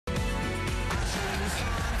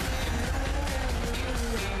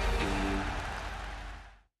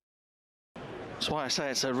That's why I say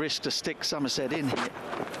it's a risk to stick Somerset in here.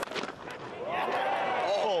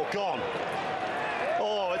 Oh, gone.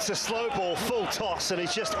 Oh, it's a slow ball, full toss, and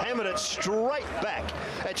he's just hammered it straight back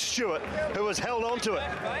at Stewart, who has held on to it.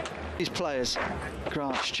 These players,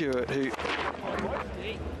 Grant Stewart, who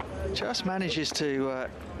just manages to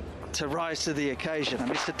rise to the occasion. I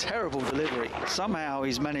mean, it's a terrible delivery. Somehow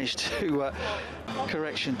he's managed to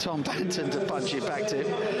correction Tom Banton to punch it back to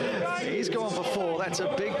him. He's gone for 4. That's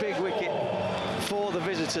a big, big wicket for the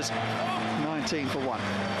visitors. 19 for 1.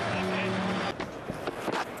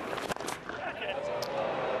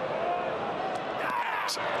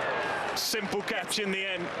 Simple catch in the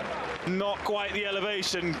end. Not quite the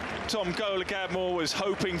elevation Tom Kohler-Cadmore was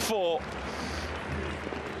hoping for.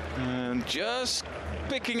 And just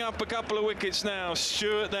picking up a couple of wickets now.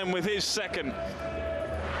 Stewart then with his second.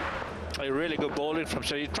 A really good bowling from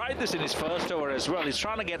Stewart. He tried this in his first over as well. He's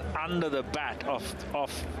trying to get under the bat of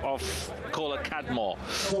Kohler-Cadmore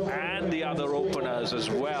and the other openers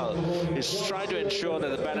as well. He's trying to ensure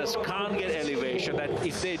that the batters can't get elevation, that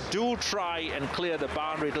if they do try and clear the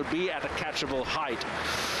boundary, it'll be at a catchable height.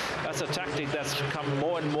 That's a tactic that's come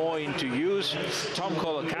more and more into use. Tom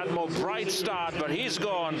Kohler-Cadmore, bright start, but he's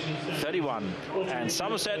gone 31. And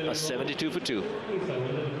Somerset are 72 for 2.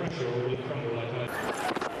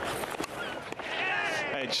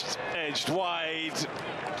 Edged wide.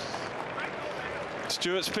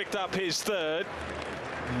 Stewart's picked up his third.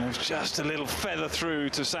 Just a little feather through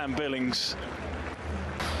to Sam Billings.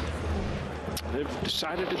 They've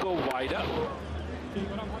decided to go wider.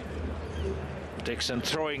 Dixon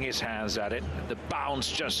throwing his hands at it. The bounce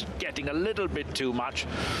just getting a little bit too much.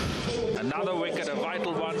 Another wicket, a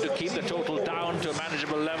vital one to keep the total down to a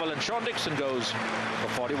manageable level, and Sean Dixon goes for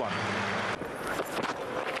 41.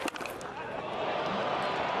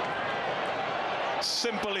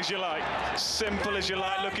 Simple as you like. Simple as you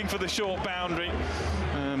like, looking for the short boundary.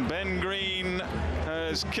 And Ben Green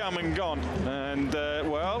has come and gone. And,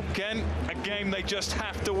 well, Ken, a game they just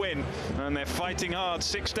have to win. And they're fighting hard.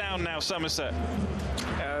 6 down now, Somerset.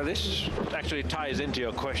 This actually ties into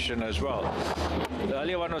your question as well. The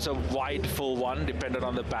earlier one was a wide full one, dependent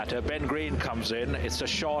on the batter. Ben Green comes in, it's a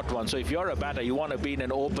short one. So if you're a batter, you want to be in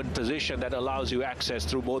an open position that allows you access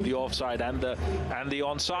through both the offside and the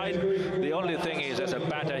onside. The only thing is, as a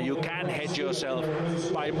batter, you can hedge yourself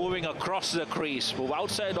by moving across the crease, move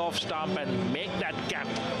outside off stump and make that gap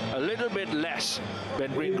a little bit less.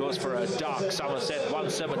 Ben Green goes for a dark Somerset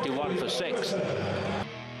 171 for 6.